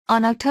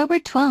On October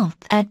 12,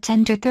 a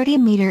 10 to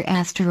 30-meter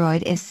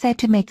asteroid is set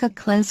to make a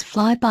close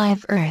flyby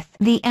of Earth.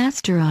 The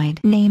asteroid,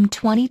 named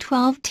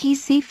 2012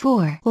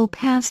 TC4, will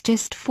pass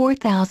just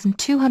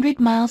 4,200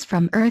 miles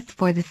from Earth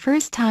for the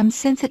first time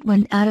since it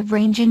went out of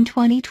range in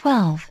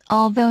 2012.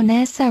 Although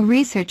NASA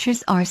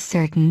researchers are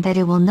certain that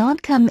it will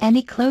not come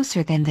any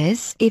closer than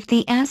this, if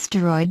the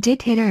asteroid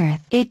did hit Earth,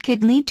 it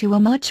could lead to a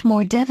much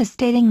more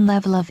devastating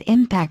level of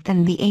impact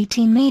than the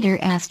 18-meter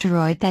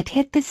asteroid that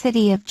hit the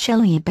city of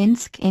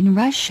Chelyabinsk in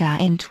Russia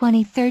in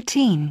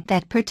 2013.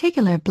 That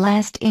particular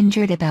blast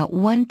injured about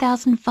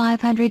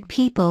 1,500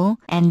 people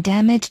and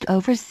damaged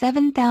over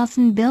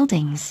 7,000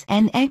 buildings.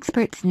 And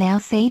experts now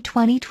say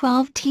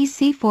 2012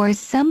 TC4 is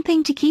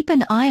something to keep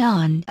an eye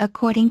on.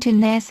 According to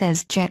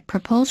NASA's Jet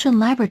Propulsion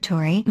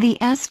Laboratory, the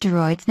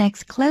asteroid's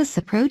next close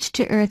approach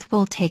to Earth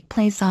will take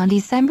place on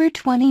December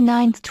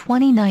 29,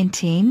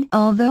 2019,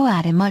 although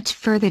at a much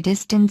further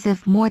distance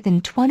of more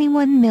than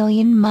 21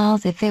 million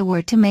miles if it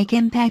were to make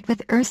impact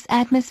with Earth's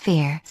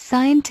atmosphere.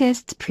 Scientists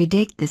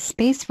predict the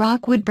space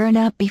rock would burn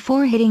up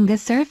before hitting the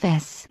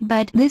surface,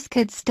 but this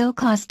could still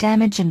cause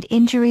damage and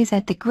injuries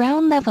at the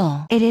ground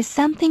level. It is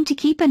something to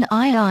keep an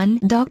eye on.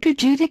 Dr.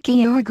 Judah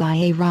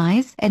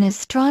Georgiou, an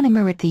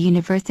astronomer at the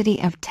University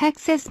of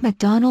Texas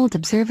McDonald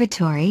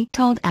Observatory,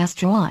 told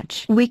Asteroid,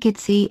 "We could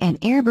see an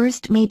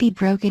airburst, maybe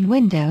broken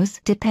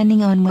windows,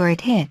 depending on where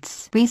it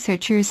hits."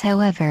 Researchers,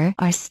 however,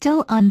 are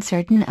still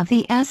uncertain of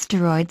the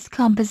asteroid's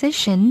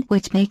composition,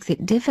 which makes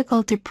it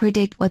difficult to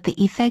predict what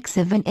the effects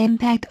of an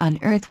impact on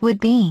Earth would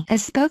be. A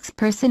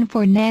spokesperson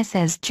for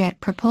NASA's Jet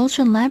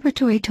Propulsion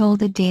Laboratory told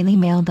the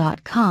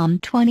DailyMail.com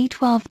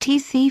 2012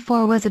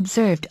 TC4 was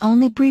observed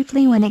only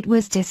briefly when it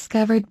was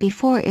discovered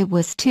before it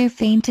was too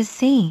faint to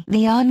see.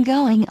 The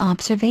ongoing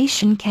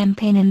observation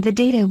campaign and the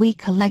data we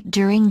collect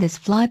during this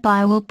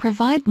flyby will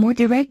provide more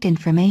direct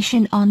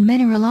information on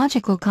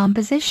mineralogical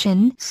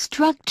composition,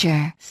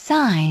 structure,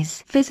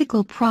 size,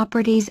 physical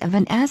properties of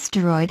an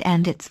asteroid,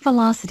 and its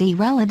velocity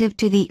relative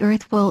to the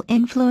Earth will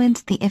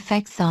influence the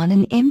effects on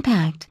an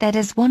impact. That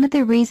is one of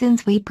the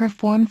reasons we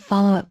perform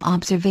follow-up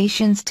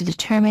observations to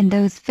determine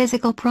those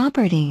physical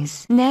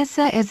properties.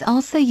 NASA is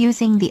also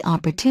using the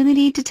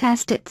opportunity to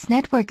test its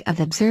network of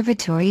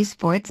observatories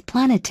for its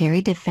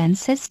planetary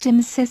defense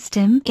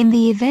system in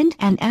the event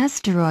an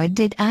asteroid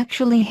did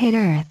actually hit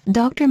Earth.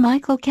 Dr.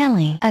 Michael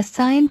Kelly, a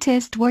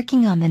scientist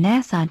working on the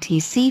NASA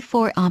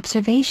TC4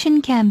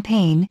 observation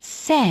campaign,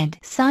 said,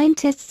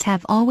 "Scientists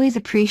have always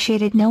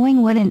appreciated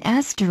knowing when an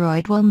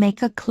asteroid will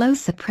make a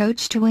close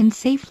approach to and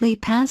safely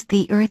pass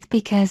the Earth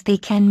because they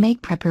can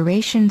make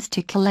preparations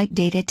to collect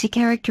data to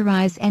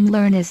characterize and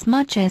learn as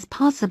much as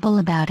possible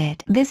about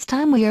it. This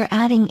time we are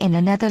adding in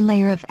another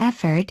layer of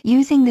effort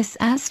using this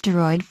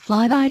asteroid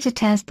flyby to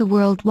test the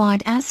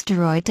worldwide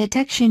asteroid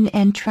detection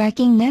and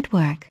tracking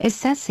network,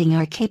 assessing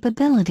our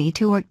capability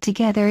to work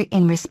together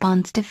in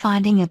response to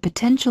finding a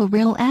potential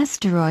real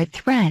asteroid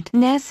threat."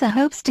 NASA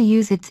hopes to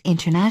use its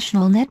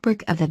international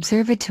network of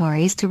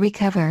observatories to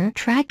recover,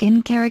 track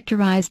and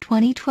characterize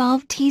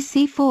 2012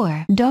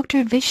 TC4.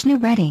 Dr. Vishnu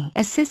Reddy,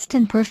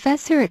 assistant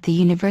professor at the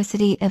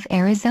University of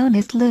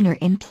Arizona's Lunar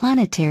and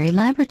Planetary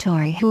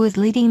Laboratory who is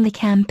leading the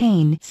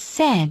campaign,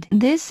 said,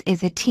 "This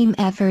is a team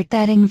effort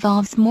that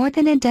involves more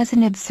than a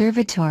dozen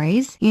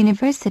observatories,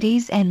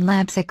 universities and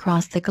labs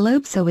across the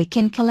globe so we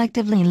can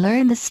collectively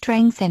learn the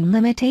strengths and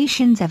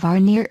limitations of our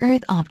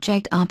near-Earth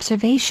object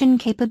observation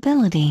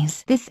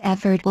capabilities. This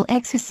effort will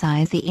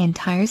exercise the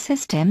entire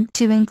system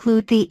to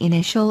include the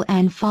initial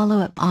and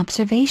follow-up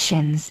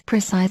observations,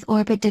 precise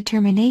orbit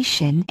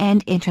determination,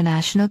 and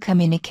international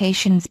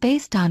communications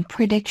based on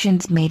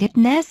predictions made at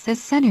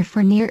NASA's Center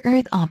for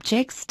Near-Earth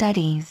Object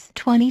Studies.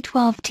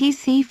 2012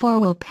 TC4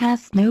 will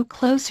pass no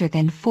closer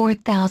than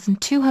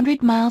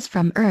 4,200 miles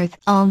from Earth,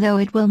 although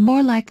it will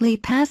more likely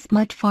pass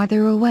much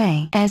farther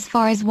away. As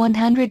far as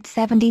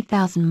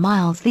 170,000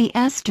 miles. The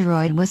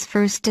asteroid was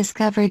first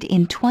discovered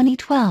in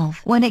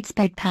 2012 when it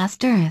sped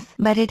past Earth,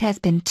 but it has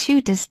been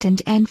too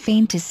distant and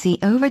faint to see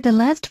over the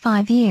last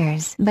 5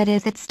 years. But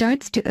as it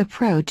starts to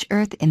approach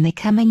Earth in the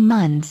coming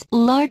months,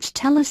 large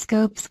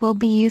telescopes will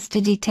be used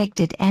to detect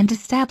it and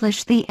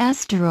establish the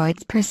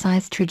asteroid's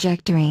precise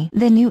trajectory.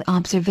 The new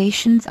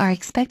observations are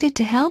expected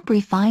to help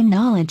refine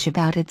knowledge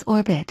about its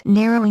orbit,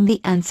 narrowing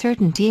the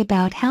uncertainty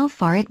about how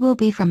far it will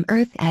be from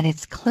Earth at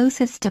its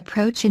closest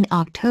approach in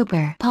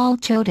October. Paul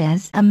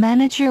Chodas, a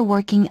manager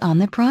working on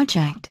the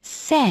project,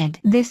 said,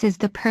 "This is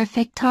the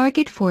perfect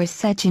target for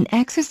such an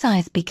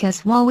exercise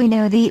because while we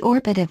know the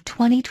orbit of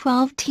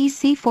 2012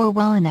 TC4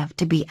 well enough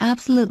to be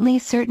absolutely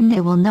certain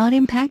it will not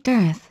impact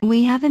Earth,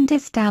 we haven't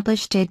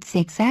established its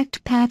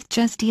exact path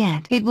just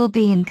yet. It will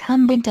be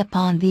incumbent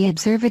upon the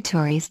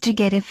observatories to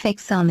get a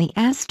fix on the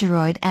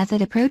asteroid as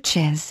it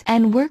approaches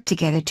and work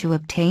together to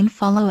obtain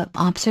follow-up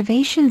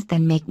observations,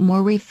 then make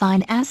more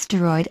refined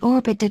asteroid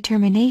orbit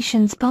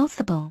determinations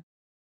possible."